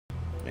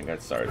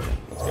Vanguard Sergeant.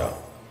 Let's go.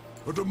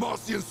 A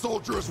Demacian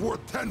soldier is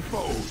worth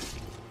tenfold.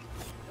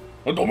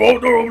 And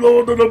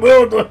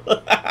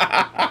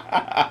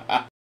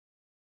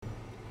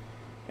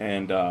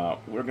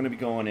we're going to be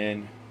going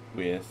in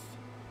with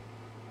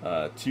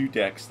 2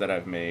 decks that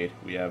I've made.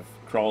 We have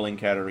Crawling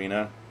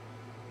Katarina.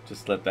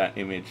 Just let that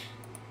image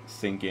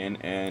sink in.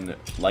 And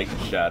Light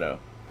and Shadow.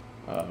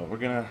 We're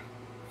going to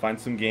find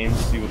some games,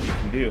 see what we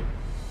can do.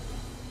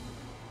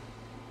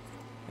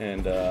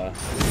 And,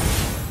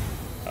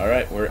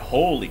 alright,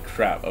 holy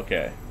crap,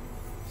 okay.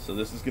 So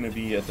this is going to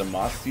be a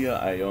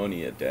Demacia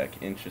Ionia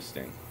deck.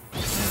 Interesting.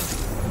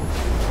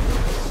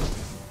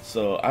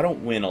 So I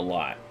don't win a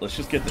lot. Let's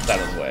just get this out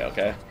of the way,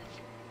 okay?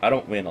 I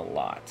don't win a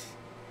lot.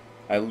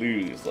 I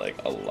lose, like,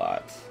 a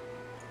lot.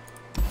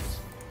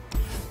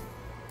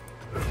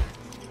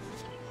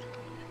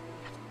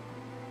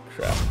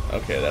 Crap.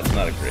 Okay, that's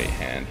not a great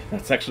hand.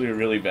 That's actually a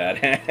really bad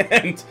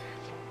hand.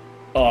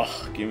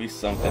 Oh, give me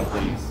something,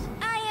 please.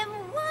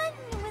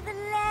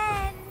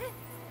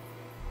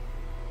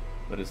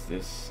 What is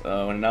this?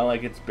 When an ally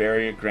gets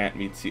barrier, grant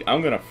me 2.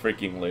 I'm gonna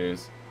freaking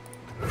lose.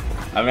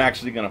 I'm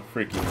actually gonna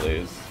freaking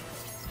lose.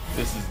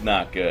 This is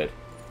not good.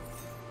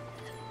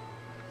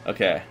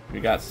 Okay, we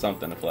got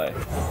something to play.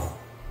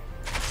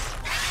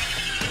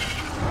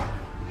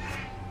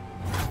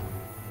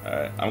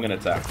 Alright, I'm gonna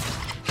attack.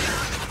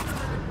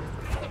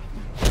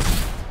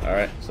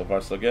 Alright, so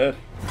far so good.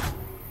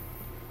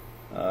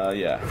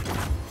 Yeah.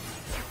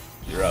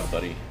 You're up,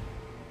 buddy.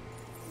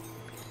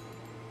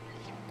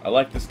 I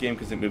like this game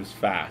because it moves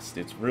fast.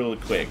 It's really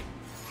quick.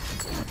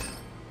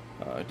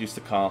 Reduce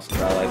the cost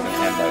of allies in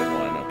hand by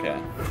 1. Okay.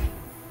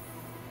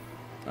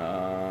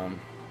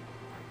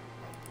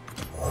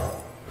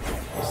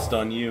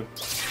 Stun you.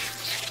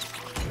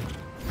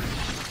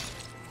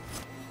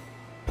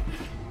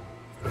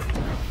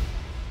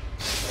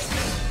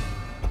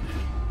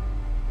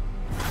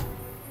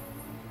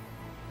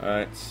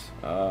 Alright.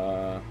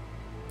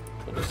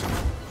 We'll just...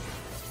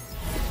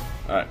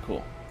 Alright,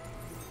 cool.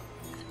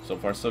 So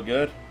far so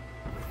good.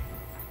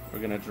 We're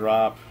gonna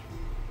drop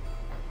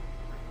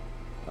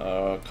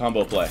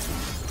combo play.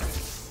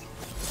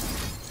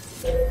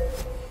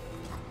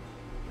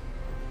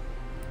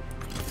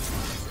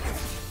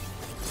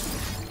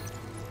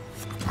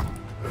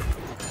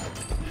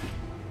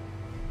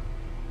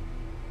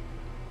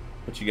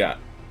 What you got?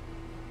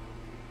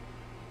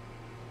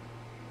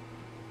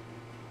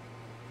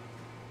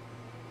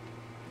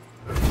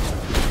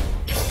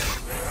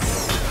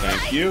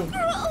 Thank you.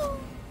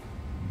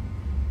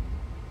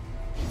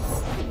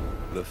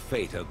 The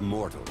fate of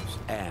mortals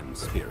and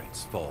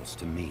spirits falls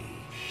to me.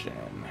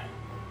 Shen.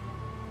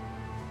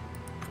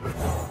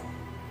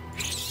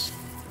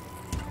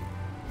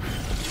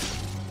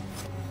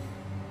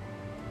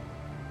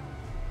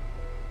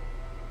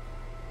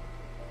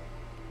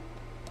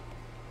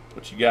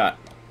 What you got?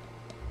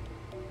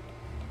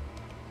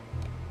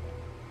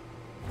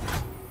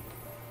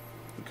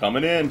 I'm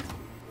coming in.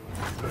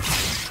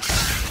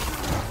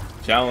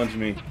 Challenge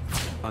me.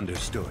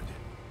 Understood.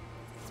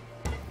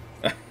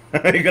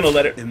 You're gonna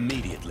let it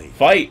immediately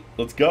fight.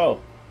 Let's go.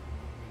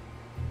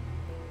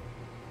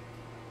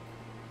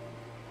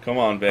 Come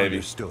on, baby.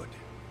 Understood.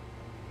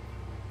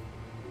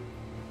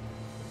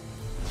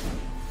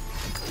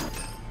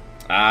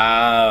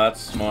 Ah,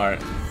 that's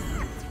smart.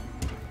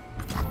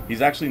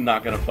 He's actually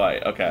not gonna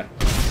fight. Okay.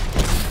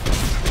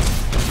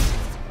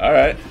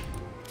 Alright.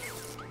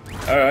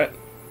 Alright.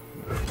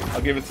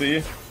 I'll give it to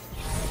you.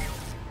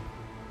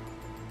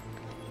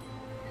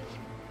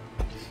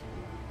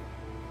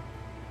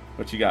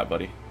 What you got,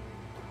 buddy?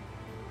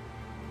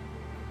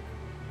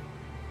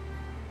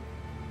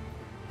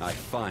 I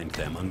find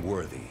them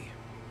unworthy.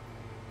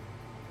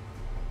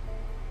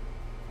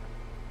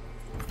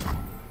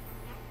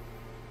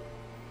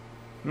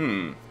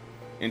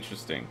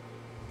 Interesting.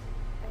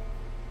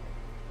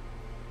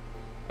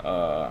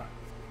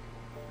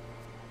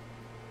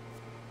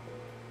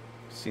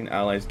 Seen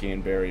allies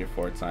gain barrier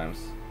 4 times.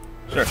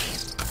 Sure.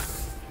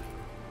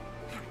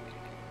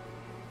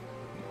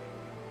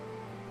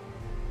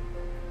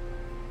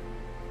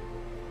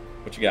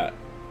 What you got?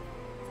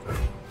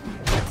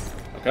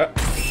 Okay.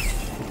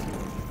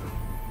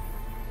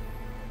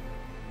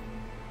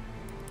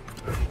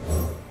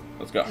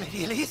 Let's go.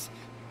 Lady Elise,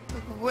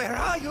 where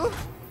are you?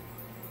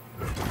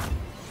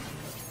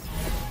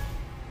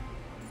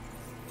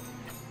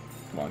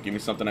 Come on, give me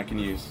something I can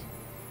use.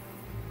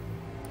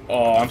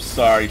 Oh, I'm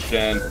sorry,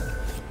 Shen.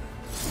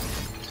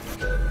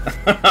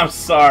 I'm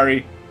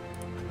sorry.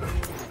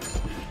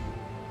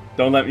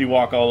 Don't let me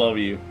walk all over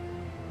you.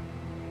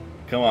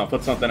 Come on,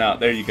 put something out.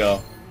 There you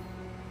go.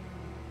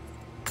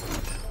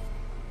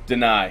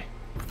 Deny.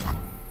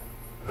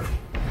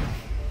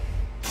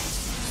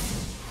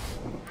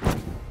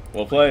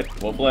 Well played.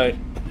 Well played.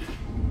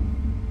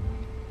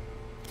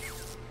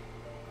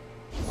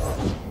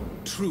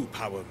 True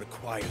power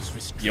requires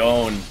restraint.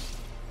 Yon.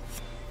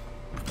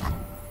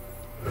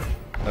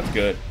 That's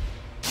good.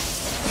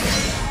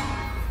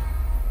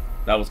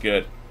 That was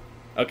good.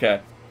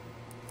 Okay.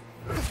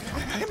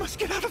 I must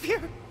get out of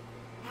here.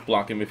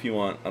 Block him if you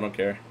want. I don't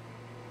care.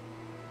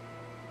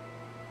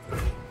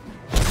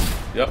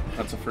 Yep,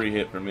 that's a free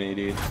hit for me,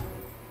 dude.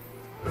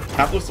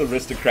 Hapless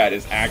Aristocrat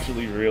is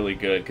actually really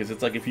good, because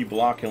it's like if you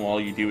block him,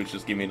 all you do is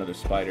just give me another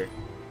spider.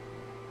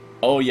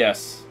 Oh,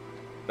 yes.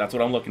 That's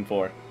what I'm looking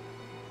for.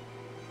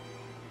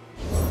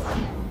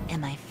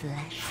 Am I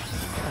flesh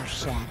or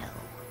shadow?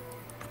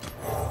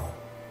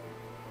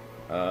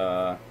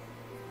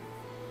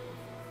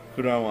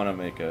 Who do I want to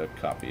make a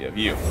copy of?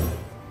 You.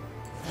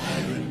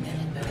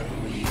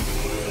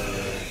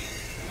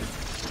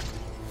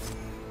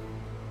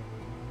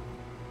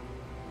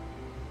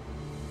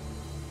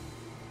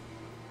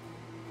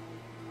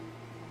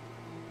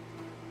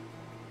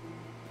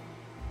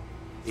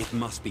 It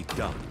must be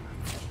done.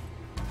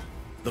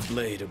 The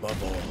blade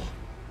above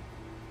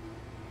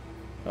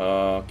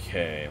all.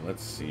 Okay,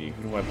 let's see.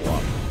 Who do I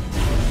block?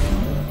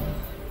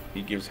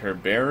 He gives her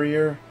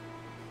barrier.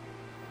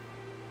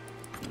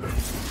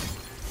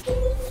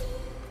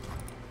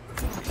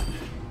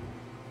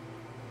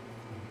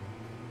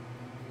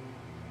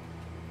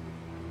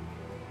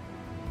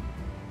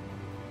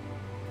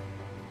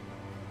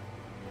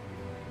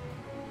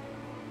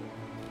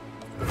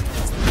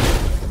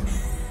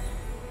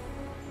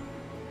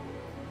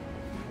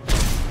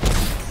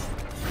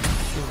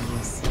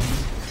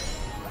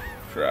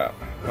 Crap.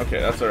 Okay,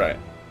 that's alright.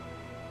 2,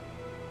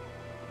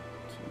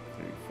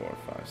 3, 4,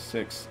 5,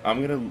 6.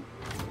 I'm gonna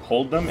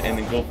hold them and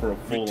then go for a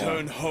full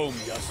Return on. home,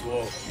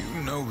 Yasuo.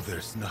 You know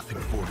there's nothing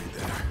for me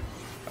there.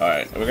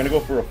 Alright, we're gonna go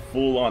for a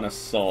full on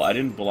assault. I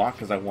didn't block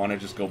because I want to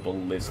just go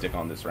ballistic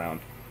on this round.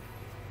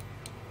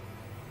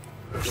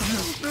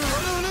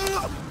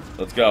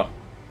 Let's go.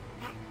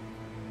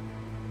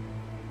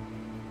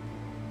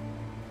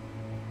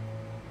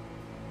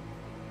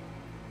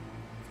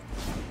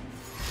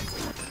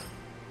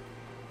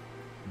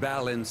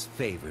 Balance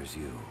favors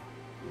you.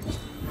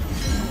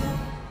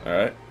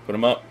 Alright, put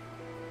him up.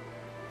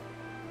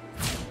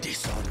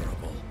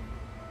 Dishonorable.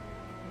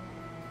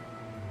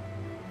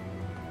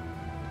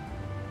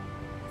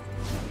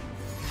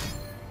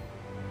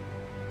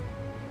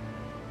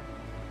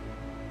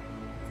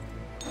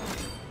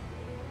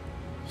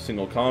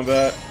 Single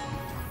combat.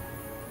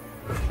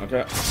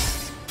 Okay.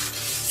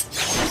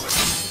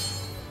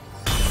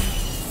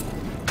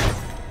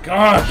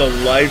 God, the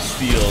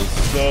lifesteal is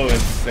so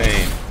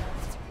insane.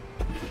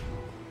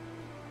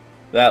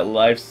 That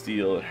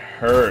lifesteal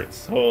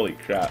hurts. Holy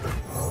crap.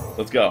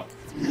 Let's go.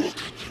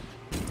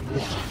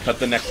 Cut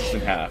the Nexus in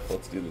half.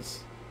 Let's do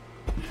this.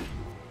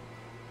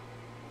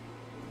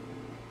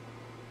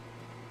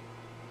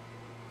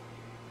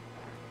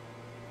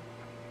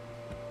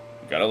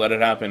 Gotta let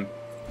it happen.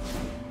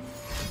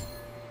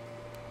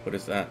 What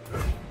is that?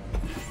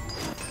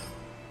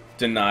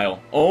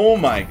 Denial. Oh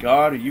my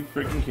god, are you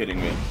freaking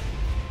kidding me?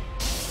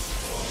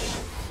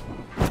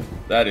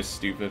 That is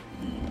stupid.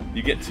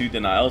 You get 2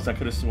 denials? I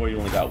could have swore you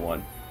only got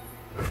 1.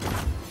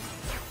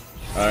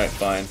 Alright,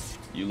 fine.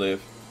 You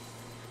live.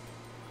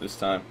 This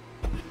time.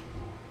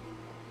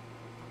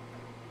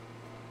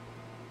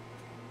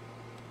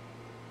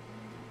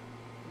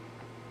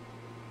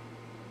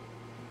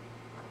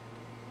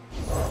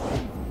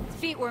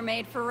 Feet were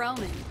made for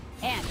roaming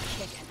and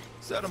kicking.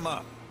 Set them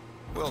up.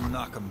 We'll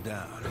knock them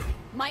down.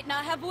 Might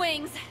not have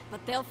wings,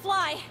 but they'll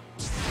fly.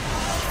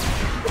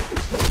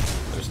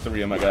 There's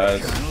 3 of my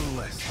guys.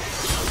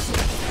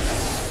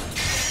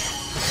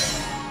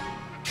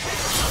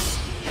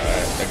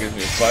 Alright, that gives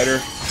me a spider.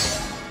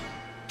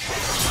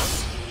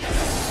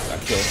 That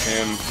kills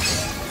him.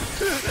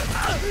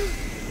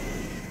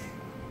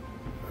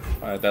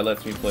 Alright, that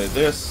lets me play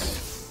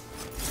this.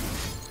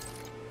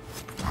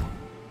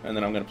 And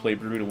then I'm gonna play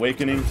Brood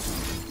Awakening.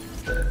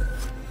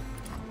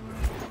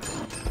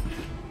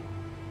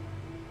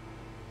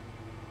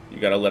 You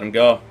gotta let him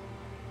go.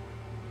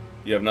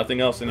 You have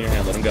nothing else in your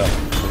hand, let him go.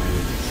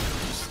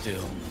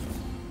 Still.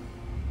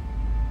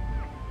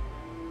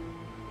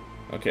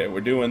 Okay,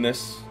 we're doing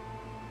this.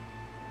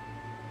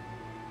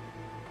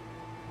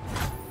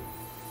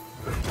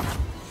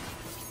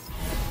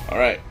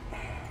 Alright.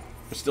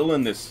 We're still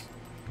in this.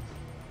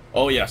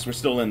 Oh yes, we're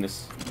still in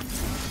this.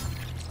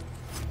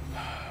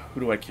 Who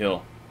do I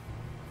kill?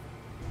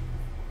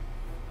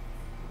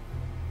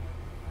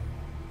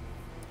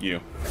 You.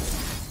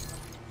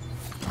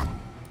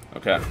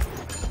 Okay.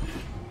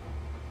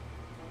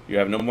 You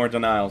have no more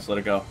denials, let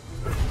it go.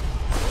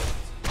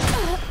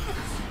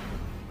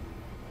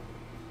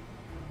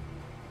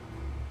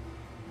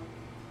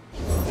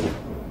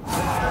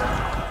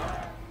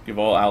 Give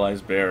all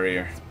allies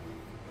barrier.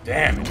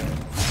 Damn it.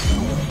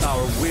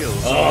 Our will.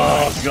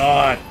 Oh,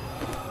 God.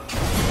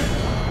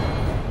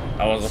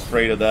 I was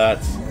afraid of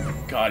that.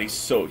 God, he's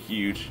so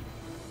huge.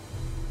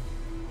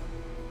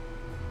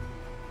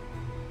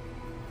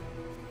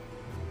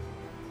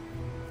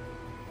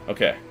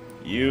 Okay.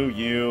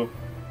 You,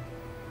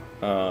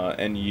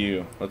 and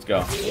you. Let's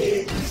go.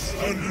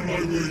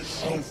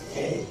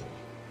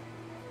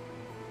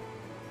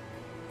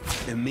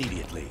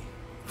 Immediately.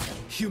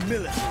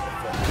 Humility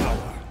before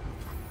power.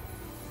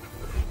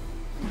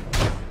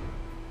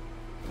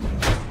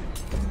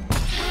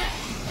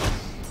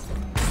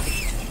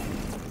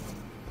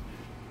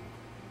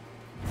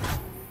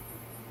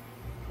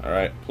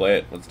 Alright, play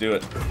it. Let's do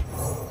it.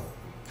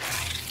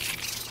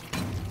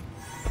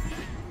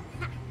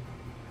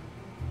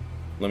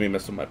 Let me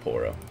mess with my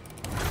Poro.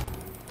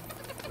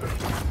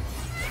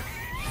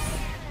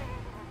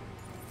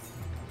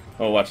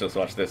 Oh, watch this,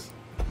 watch this.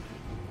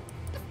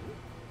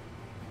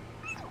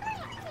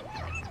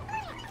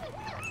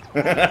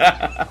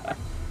 That's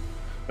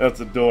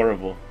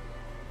adorable.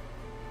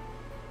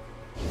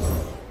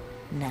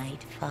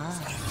 Night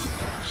falls,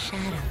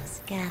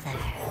 shadows gather.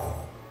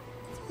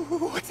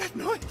 What's that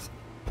noise?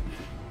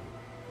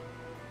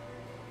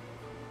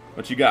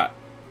 What you got?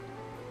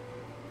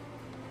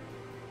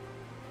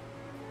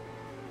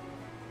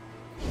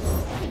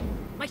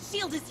 My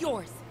shield is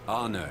yours.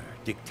 Honor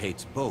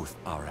dictates both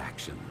our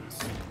actions.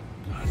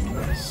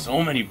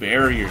 So many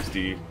barriers,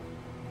 dude.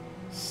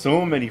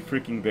 So many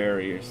freaking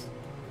barriers.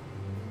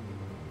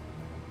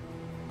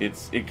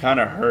 It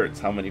kind of hurts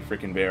how many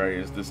freaking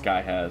barriers this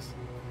guy has.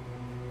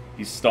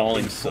 He's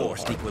stalling so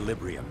Enforced hard.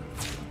 equilibrium.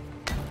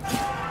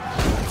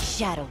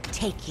 Shadow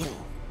take you.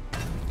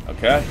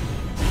 Okay.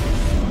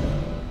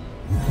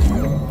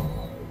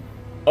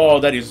 Oh,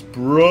 that is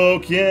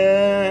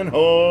broken.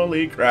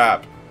 Holy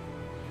crap.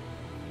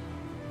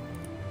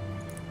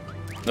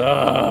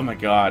 Oh my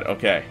god.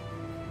 Okay.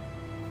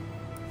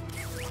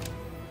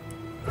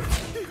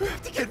 You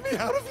have to get me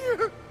out of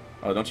here.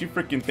 Oh, don't you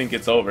freaking think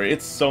it's over.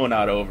 It's so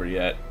not over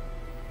yet.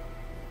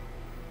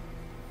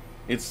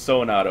 It's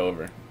so not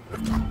over.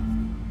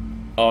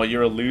 Oh,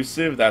 you're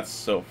elusive? That's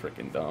so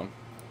freaking dumb.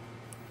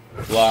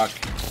 Block.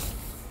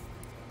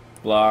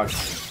 Block.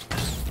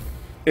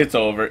 It's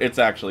over. It's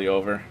actually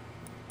over.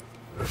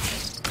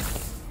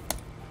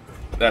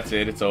 That's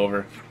it. It's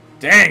over.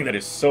 Dang, that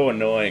is so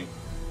annoying.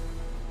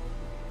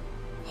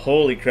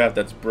 Holy crap,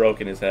 that's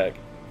broken as heck.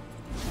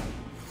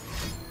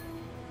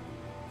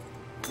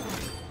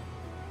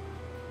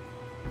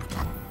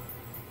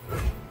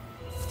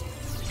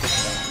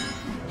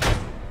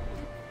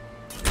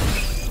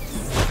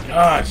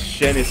 God,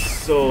 Shen is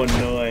so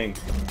annoying.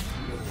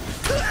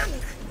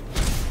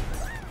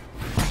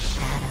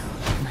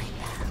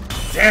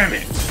 Damn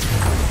it!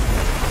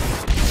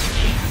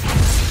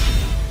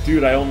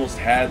 Dude, I almost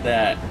had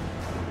that.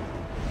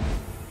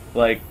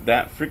 Like,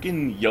 that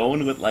freaking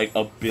Yone with like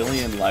a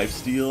billion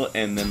lifesteal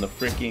and then the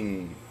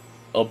freaking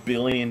a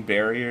billion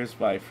barriers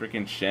by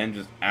freaking Shen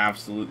just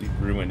absolutely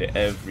ruined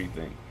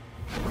everything.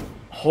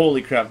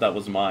 Holy crap, that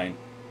was mine.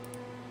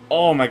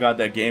 Oh my god,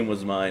 that game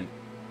was mine.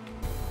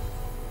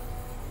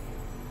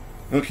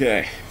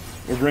 Okay,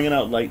 we're bringing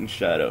out Light and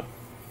Shadow.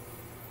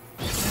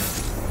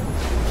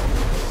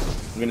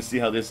 I'm gonna see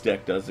how this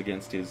deck does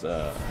against his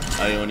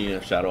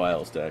Ionia Shadow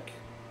Isles deck.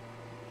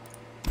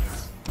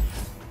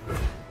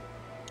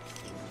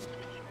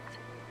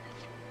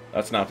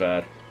 That's not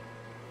bad.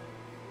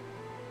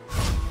 I'm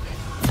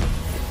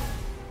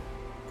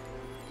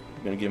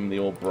gonna give him the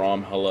old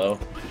Braum hello.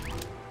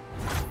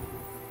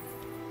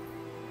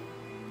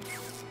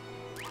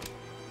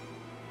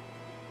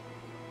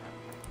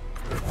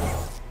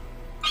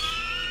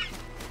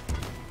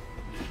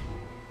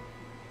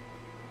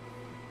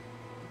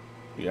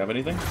 You have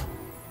anything?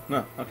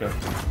 No, okay.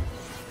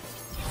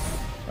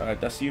 Alright,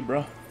 that's you,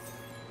 bro.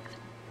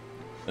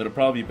 It'll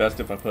probably be best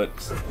if I put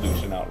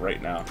Lucian out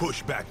right now.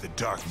 Push back the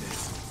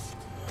darkness.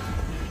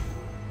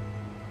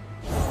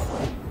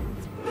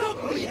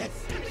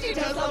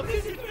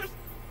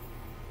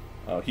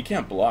 Oh, he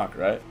can't block,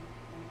 right?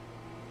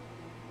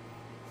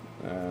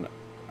 And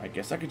I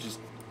guess I could just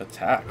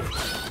attack.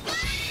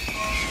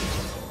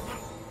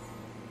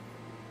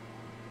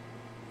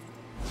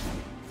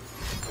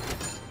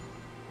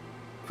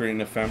 Create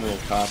an ephemeral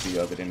copy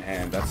of it in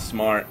hand. That's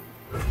smart.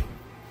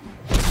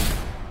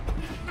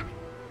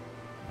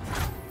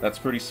 That's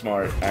pretty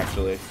smart,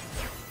 actually.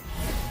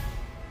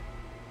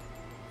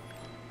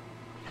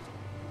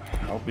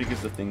 How big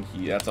is the thing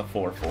here? That's a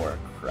 4/4.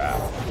 Crap.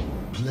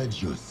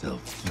 Pledge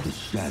yourself to the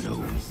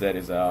shadows. Zed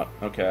is out.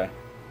 Okay.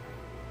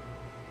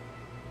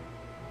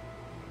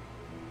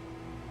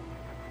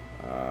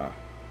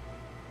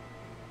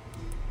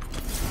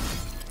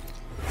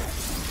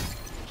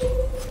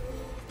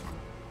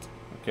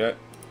 Okay.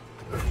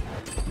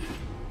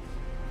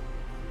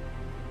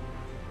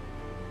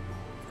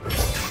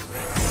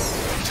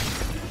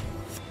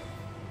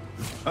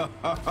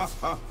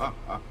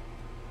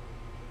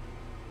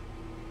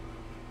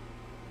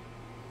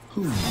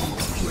 Who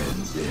needs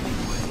friends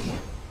anyway?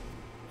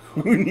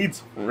 Who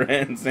needs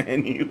friends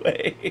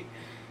anyway?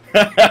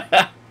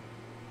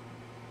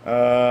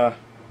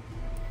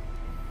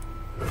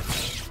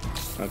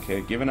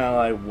 Okay, give an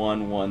ally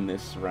 1/1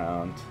 this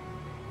round.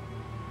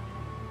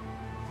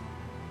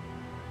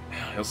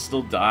 He'll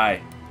still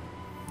die.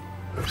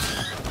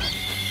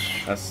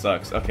 That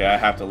sucks. Okay, I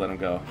have to let him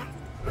go.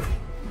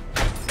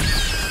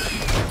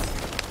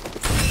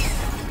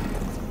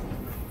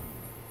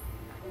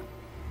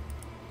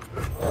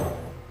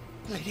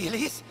 Lady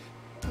Elise,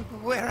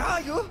 where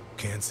are you?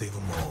 Can't save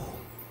them all.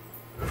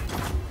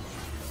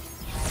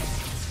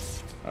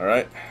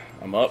 Alright,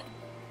 I'm up.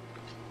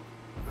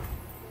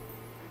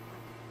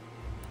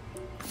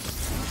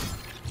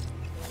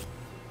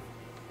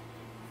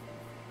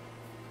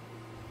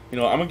 You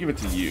know, I'm gonna give it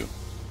to you.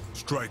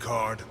 Strike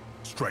hard,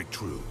 strike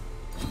true.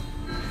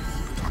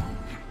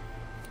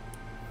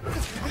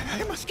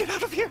 I must get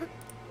out of here.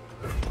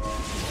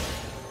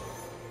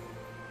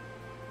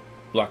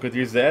 Block with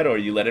your Z, or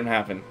you let him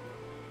happen.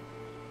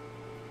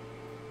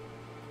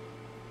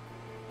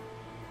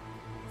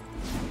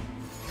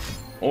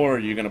 Or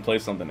you're gonna play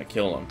something to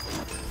kill him.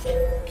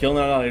 Kill him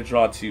on a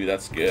draw 2,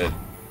 that's good.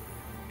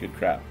 Good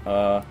crap.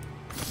 Let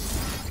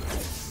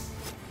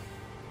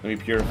me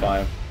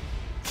purify him.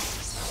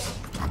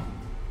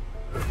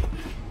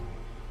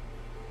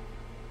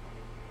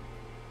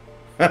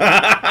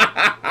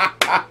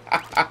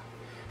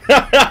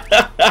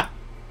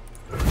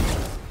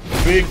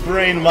 Big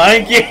brain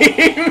mind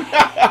game.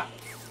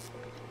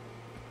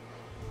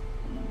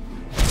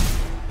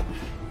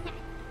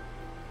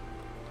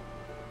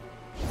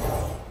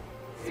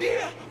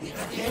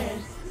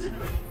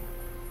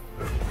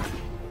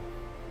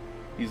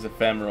 He's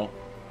ephemeral.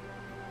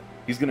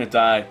 He's gonna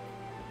die.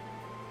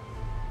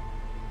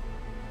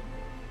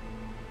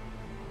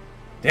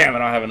 Damn, I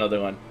don't have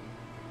another one.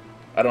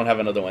 I don't have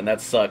another one.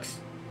 That sucks.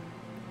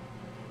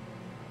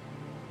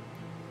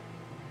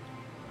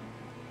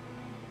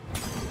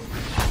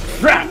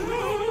 Crap!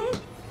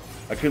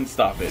 I couldn't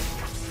stop it.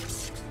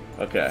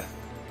 Okay.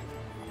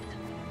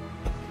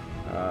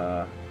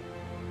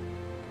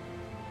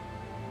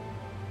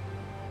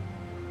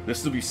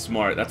 This will be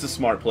smart. That's a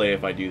smart play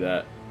if I do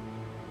that.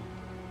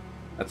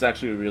 That's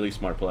actually a really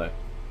smart play.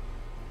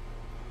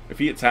 If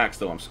he attacks,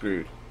 though, I'm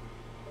screwed.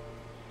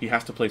 He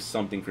has to play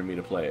something for me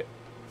to play it.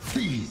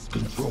 Freeze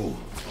control.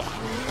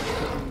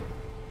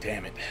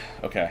 Damn it.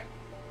 Okay.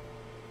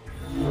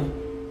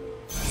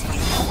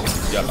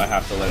 Yep, I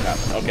have to let it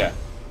happen. Okay.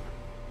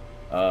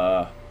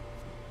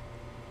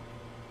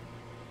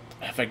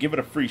 If I give it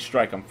a free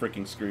strike, I'm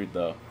freaking screwed,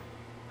 though.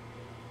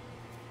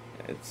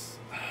 It's...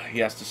 He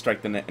has to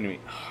strike the enemy.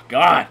 Oh,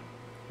 God!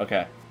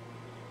 Okay.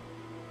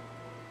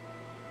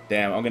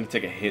 Damn, I'm gonna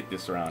take a hit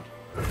this round.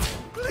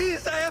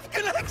 Please, I have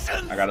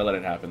connections. I gotta let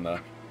it happen, though.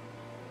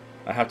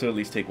 I have to at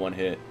least take one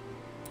hit.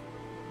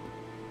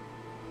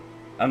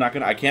 I'm not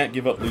gonna... I can't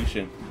give up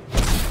Lucian.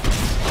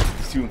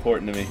 It's too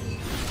important to me.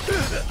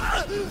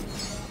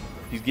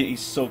 He's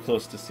so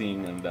close to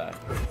seeing them die.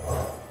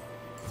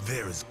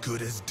 They're as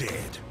good as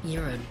dead.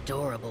 You're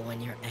adorable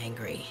when you're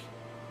angry.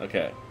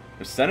 Okay.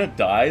 If Sona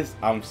dies,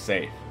 I'm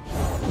safe.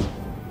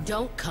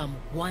 Don't come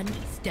one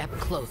step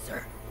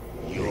closer.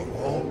 You're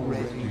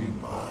already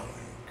mine.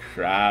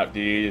 Crap,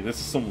 dude. This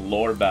is some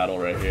lore battle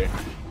right here.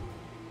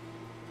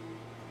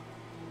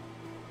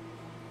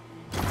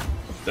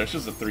 There's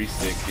just a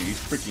 360. He's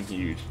freaking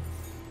huge.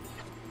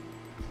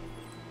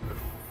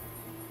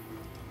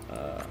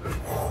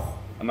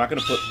 I'm not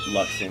gonna put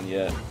Lux in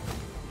yet.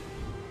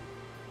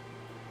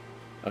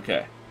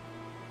 Okay.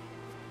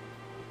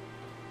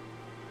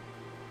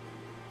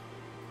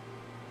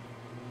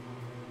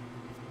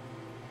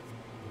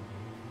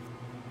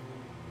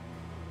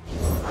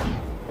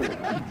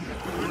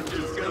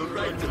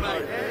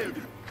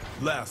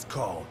 Last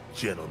call,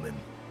 gentlemen.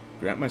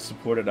 Grant my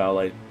supported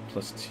ally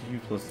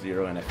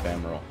 +2/+0 and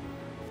ephemeral.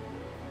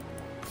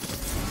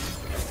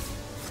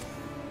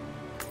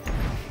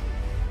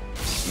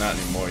 Not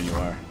anymore, you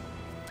are.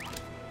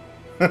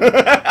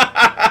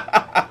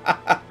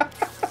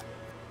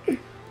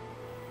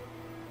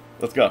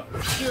 Let's go.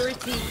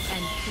 Purity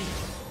and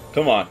peace.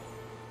 Come on.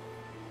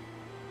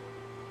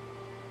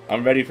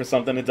 I'm ready for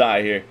something to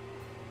die here.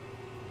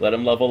 Let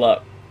him level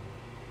up.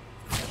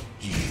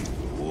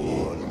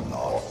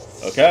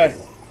 Okay.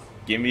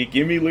 Give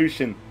me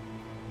Lucian.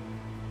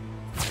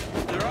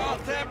 They're all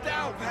tapped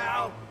out,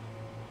 pal.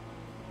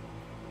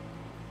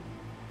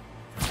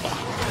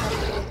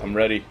 I'm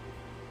ready.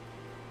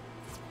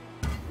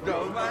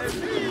 Don't mind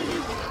me.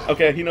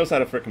 Okay, he knows how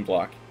to frickin'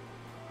 block.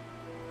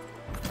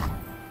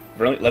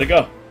 Brilliant, let it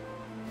go.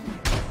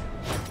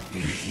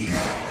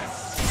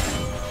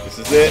 This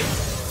is it.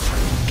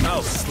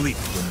 I'll sleep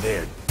when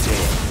they're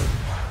dead.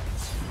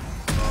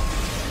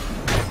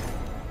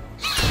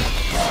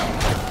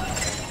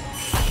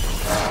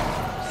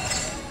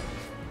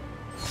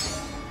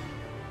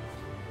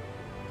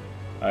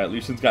 Alright,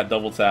 Lucian's got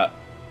double tap.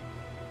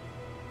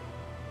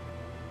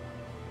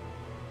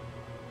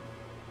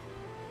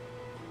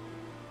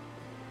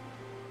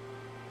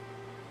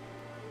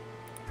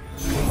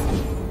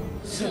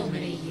 So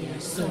many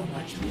years, so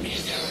much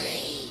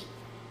misery.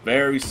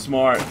 Very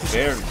smart.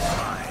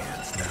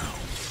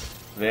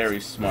 Very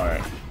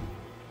smart.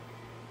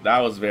 That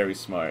was very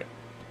smart.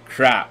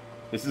 Crap.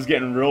 This is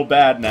getting real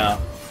bad now.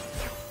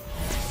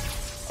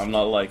 I'm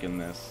not liking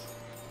this.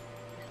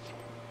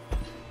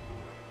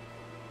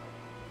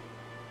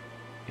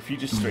 If you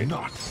just straight... Do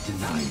not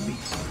deny me.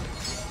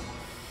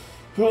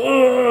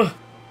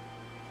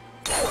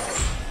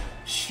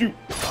 Shoot.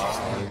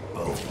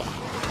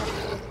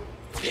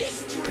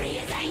 History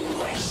is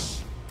anguish.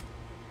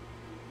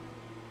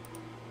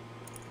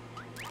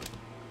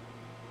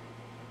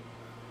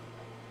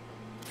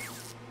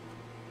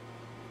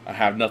 I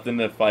have nothing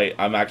to fight.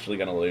 I'm actually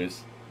gonna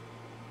lose.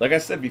 Like I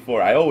said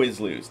before, I always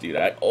lose, dude.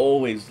 I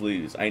always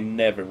lose. I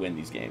never win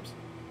these games.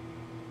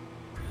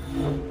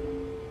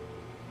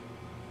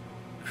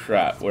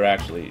 Crap, we're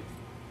actually...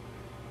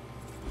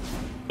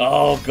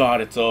 Oh god,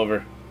 it's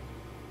over.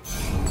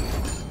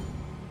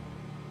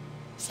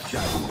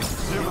 You're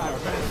my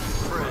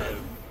best friend.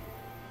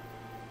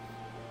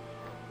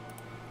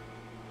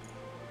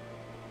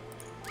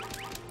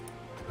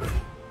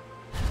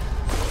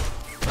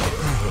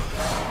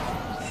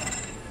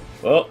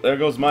 Well, there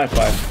goes my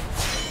fight.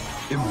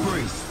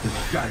 Embrace the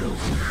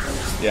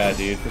shadows. Yeah,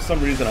 dude. For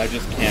some reason, I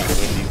just can't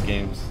win these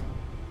games.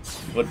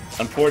 But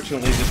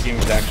unfortunately, this game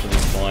is actually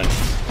fun.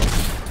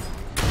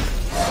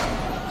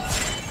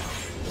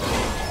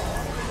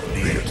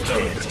 The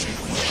eternity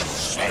will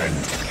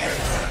stand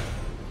together.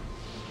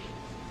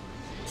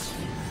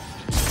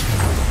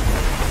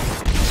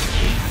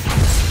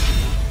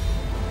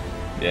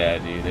 Yeah,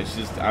 dude. It's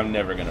just, I'm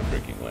never gonna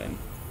freaking win.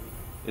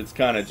 It's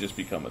kind of just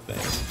become a thing.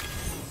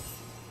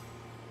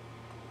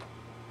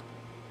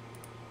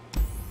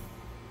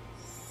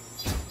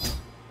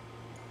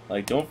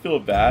 Like, don't feel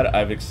bad.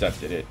 I've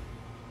accepted it.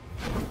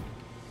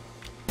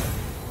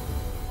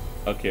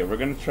 Okay, we're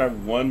gonna try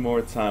one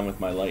more time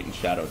with my Light and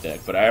Shadow deck,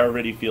 but I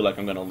already feel like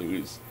I'm gonna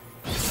lose.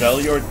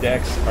 Failure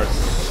decks are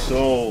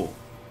so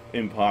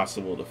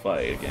impossible to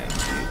fight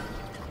against, dude.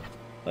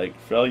 Like,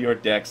 failure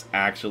decks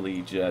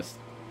actually just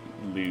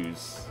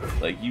lose.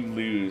 Like, you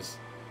lose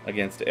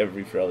against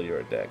every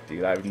failure deck,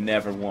 dude. I've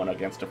never won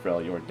against a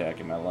failure deck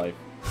in my life.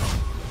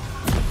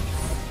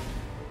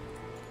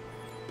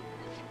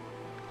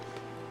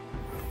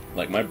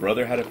 Like, my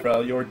brother had a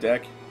failure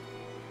deck.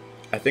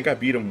 I think I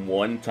beat him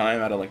one time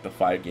out of like the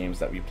 5 games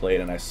that we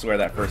played, and I swear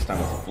that first time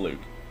was a fluke.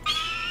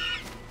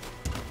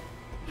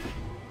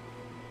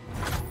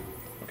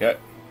 Okay.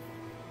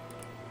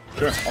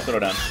 Sure, I'll throw it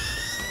down.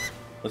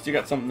 Unless you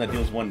got something that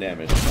deals 1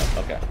 damage.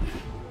 Okay.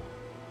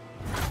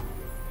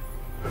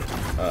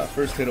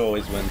 First hit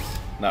always wins.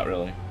 Not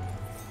really.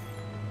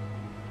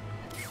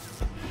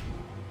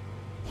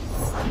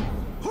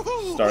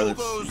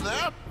 Starlet's...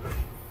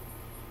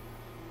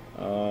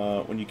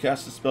 when you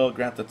cast a spell,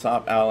 grant the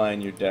top ally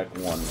in your deck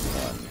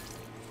 1/1.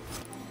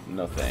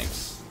 No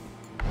thanks.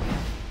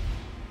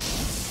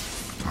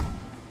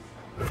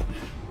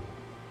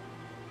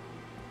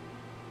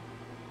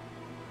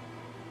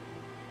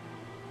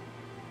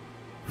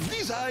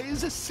 These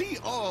eyes see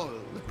all.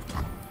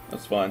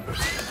 That's fine.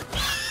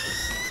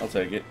 I'll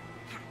take it.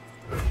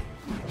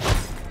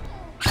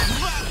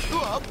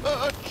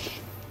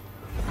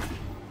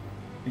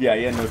 Yeah,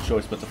 he had no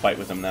choice but to fight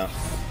with him now.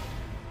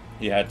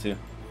 He had to.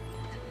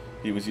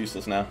 He was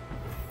useless now.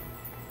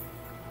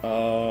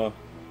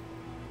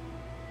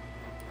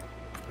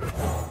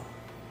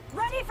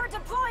 Ready for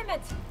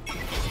deployment.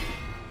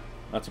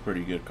 That's a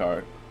pretty good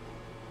card.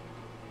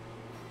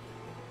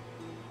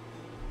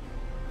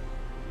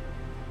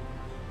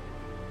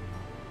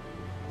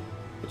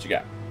 What you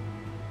got?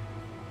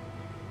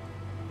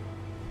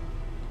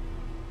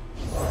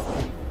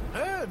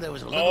 There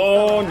was a little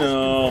Oh fella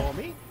no! asking for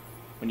me.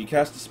 When you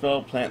cast a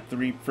spell, plant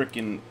 3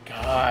 frickin'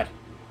 God.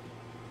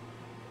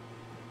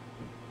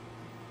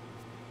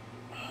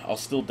 I'll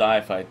still die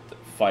if I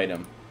fight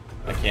him.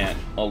 I can't.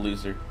 I'll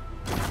lose her.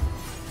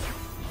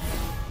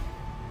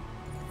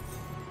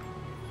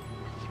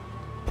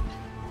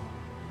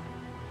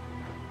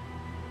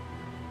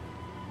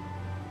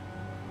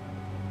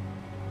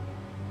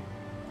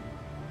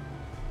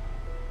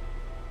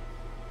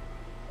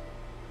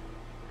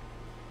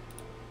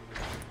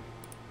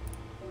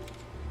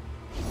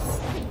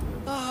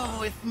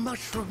 Oh, if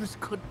mushrooms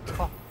could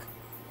talk.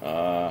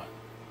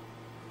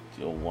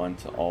 Deal 1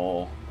 to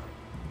all.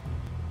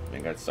 I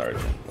think that's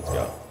Sergeant. Let's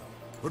go.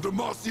 A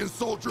Demacian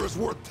soldier is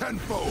worth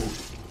tenfold.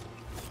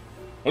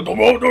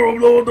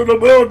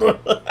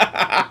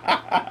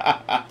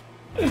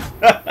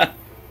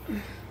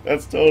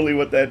 That's totally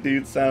what that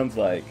dude sounds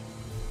like.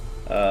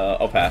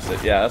 I'll pass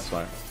it. Yeah, that's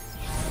fine.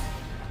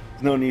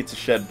 There's no need to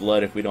shed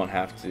blood if we don't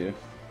have to.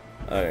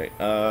 Alright,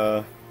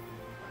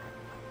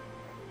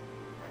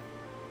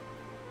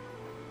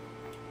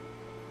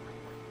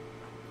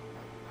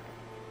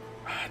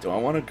 do I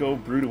want to go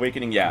Brood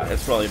Awakening? Yeah,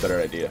 that's probably a better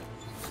idea.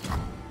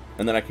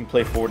 And then I can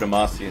play 4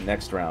 Demacian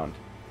next round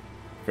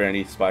for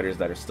any spiders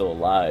that are still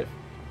alive.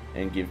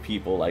 And give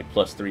people like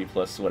 +3,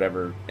 plus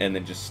whatever, and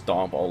then just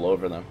stomp all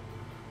over them.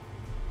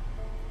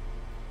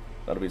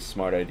 That'll be a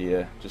smart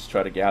idea. Just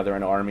try to gather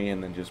an army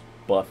and then just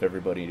buff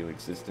everybody into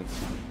existence.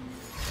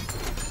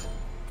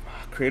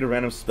 Create a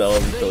random spell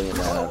every billion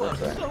mana.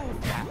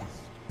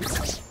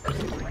 That's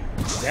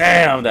right.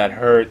 Damn, that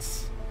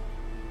hurts.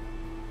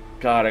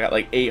 God, I got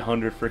like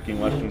 800 freaking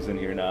mushrooms in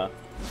here now.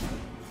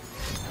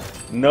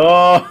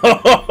 No,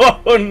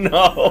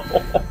 no.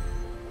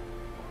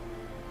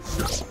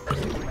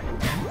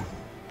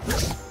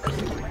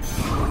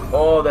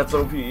 Oh, that's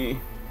OP.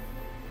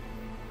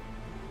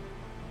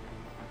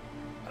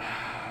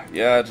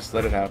 Yeah, just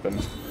let it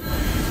happen.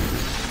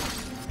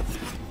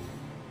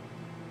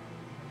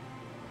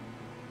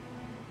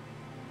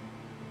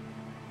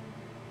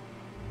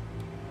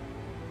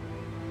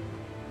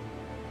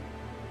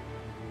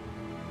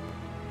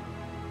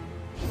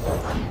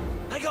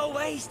 I got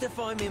ways to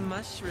find me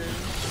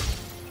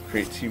mushrooms.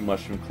 Create 2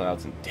 mushroom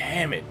clouds, and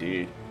damn it,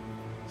 dude.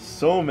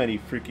 So many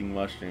freaking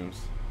mushrooms.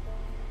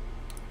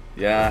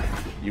 Yeah,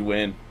 you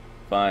win.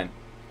 Fine.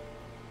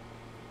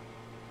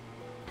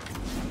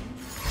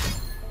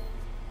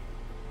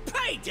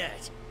 Pay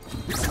dirt!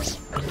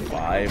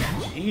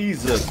 5.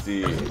 Jesus,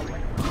 dude.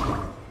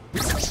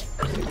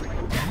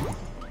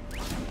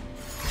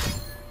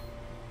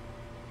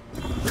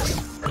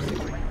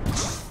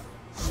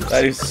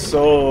 That is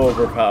so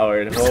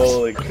overpowered.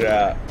 Holy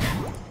crap.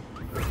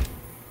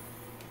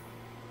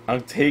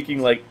 I'm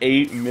taking like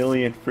 8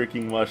 million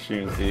freaking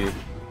mushrooms, dude.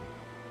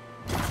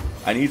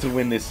 I need to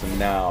win this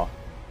now.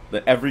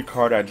 Every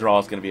card I draw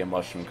is going to be a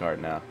mushroom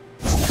card now.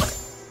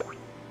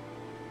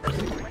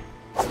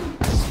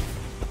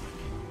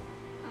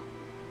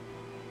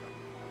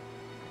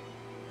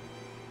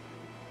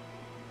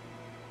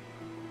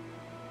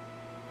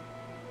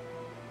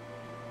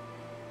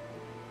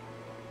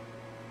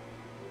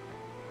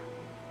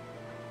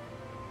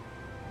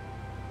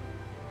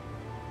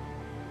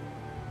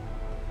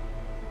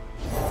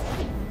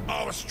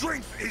 Our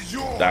strength is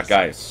yours. That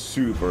guy is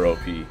super OP.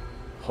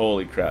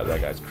 Holy crap,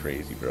 that guy's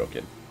crazy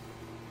broken.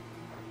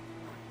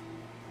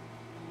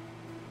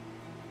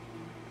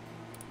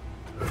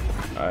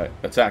 Alright,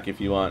 attack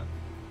if you want.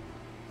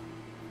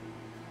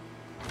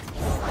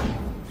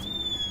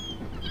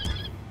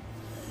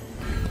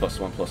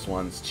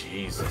 +1/+1s,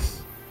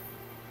 Jesus.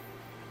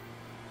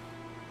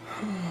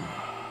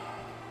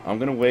 I'm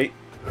gonna wait,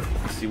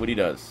 see what he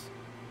does.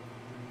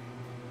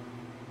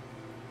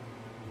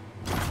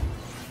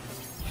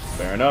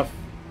 Fair enough.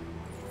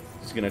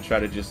 He's gonna try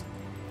to just...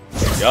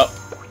 Yup.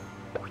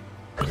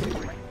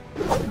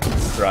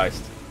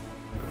 Christ.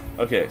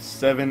 Okay,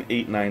 7,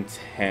 8, 9,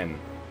 10.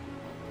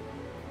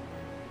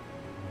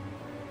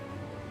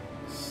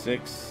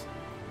 6,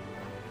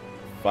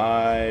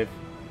 5.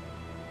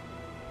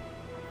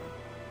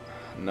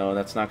 No,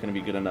 that's not gonna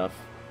be good enough.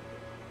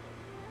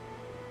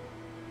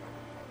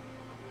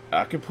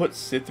 I could put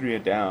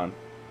Cythria down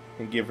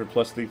and give her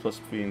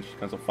 +3/+3 and she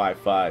comes up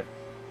 5/5.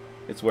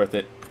 It's worth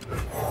it.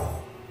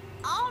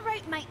 I'll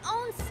write my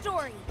own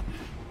story.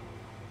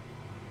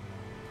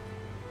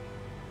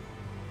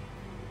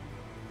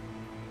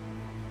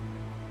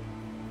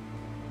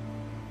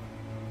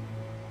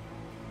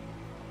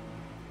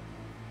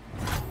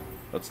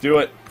 Let's do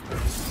it.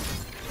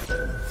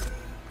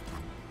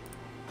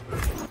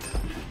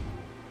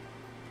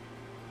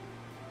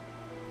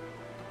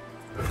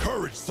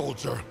 Courage,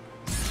 soldier.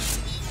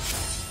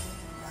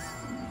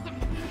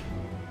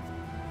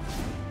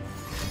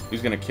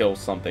 He's gonna kill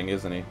something,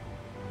 isn't he?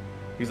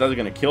 He's either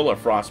gonna kill or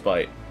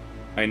frostbite.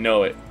 I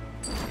know it.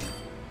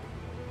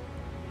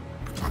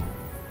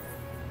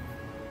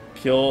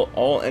 Kill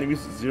all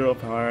enemies with 0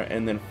 power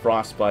and then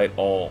frostbite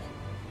all.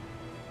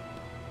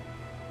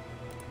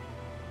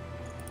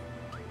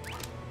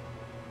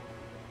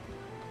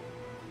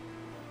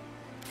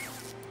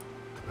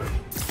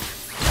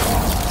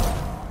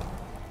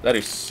 That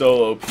is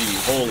so OP.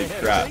 Holy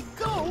crap.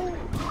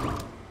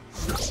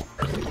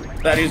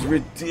 That is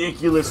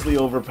ridiculously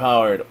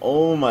overpowered.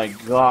 Oh my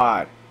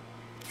god.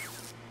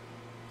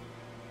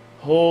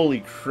 Holy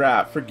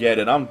crap. Forget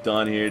it. I'm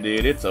done here,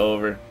 dude. It's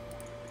over.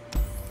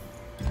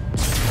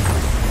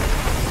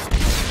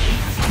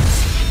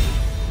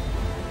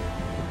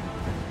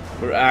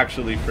 We're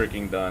actually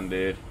freaking done,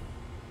 dude.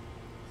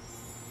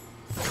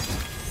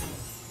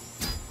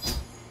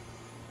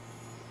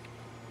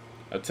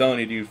 I'm telling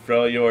you, dude,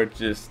 Freljord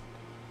just...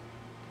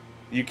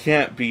 You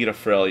can't beat a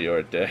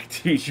Freljord deck,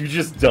 dude. You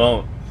just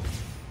don't.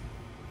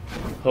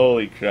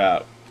 Holy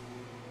crap.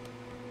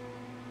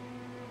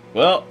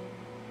 Well,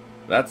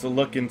 that's a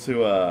look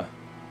into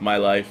my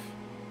life.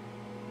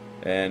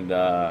 And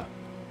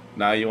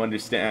now you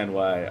understand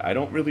why I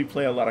don't really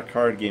play a lot of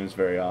card games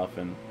very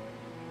often.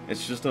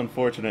 It's just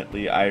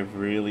unfortunately I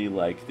really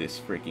like this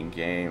freaking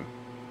game.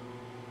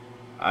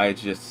 I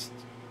just...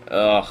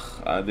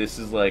 this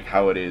is like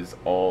how it is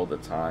all the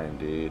time,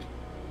 dude.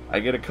 I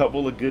get a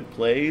couple of good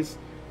plays,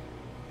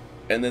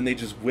 and then they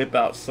just whip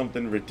out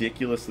something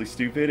ridiculously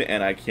stupid,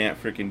 and I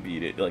can't freaking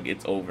beat it. Like,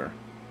 it's over.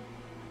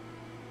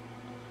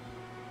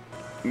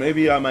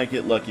 Maybe I might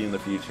get lucky in the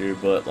future,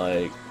 but,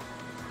 like,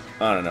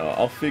 I don't know.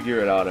 I'll figure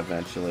it out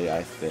eventually,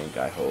 I think,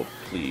 I hope,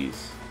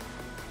 please.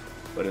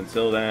 But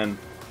until then,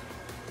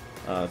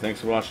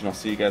 thanks for watching. I'll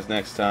see you guys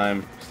next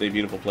time. Stay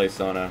beautiful, play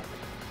Sona,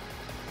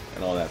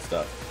 and all that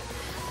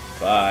stuff.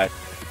 Bye.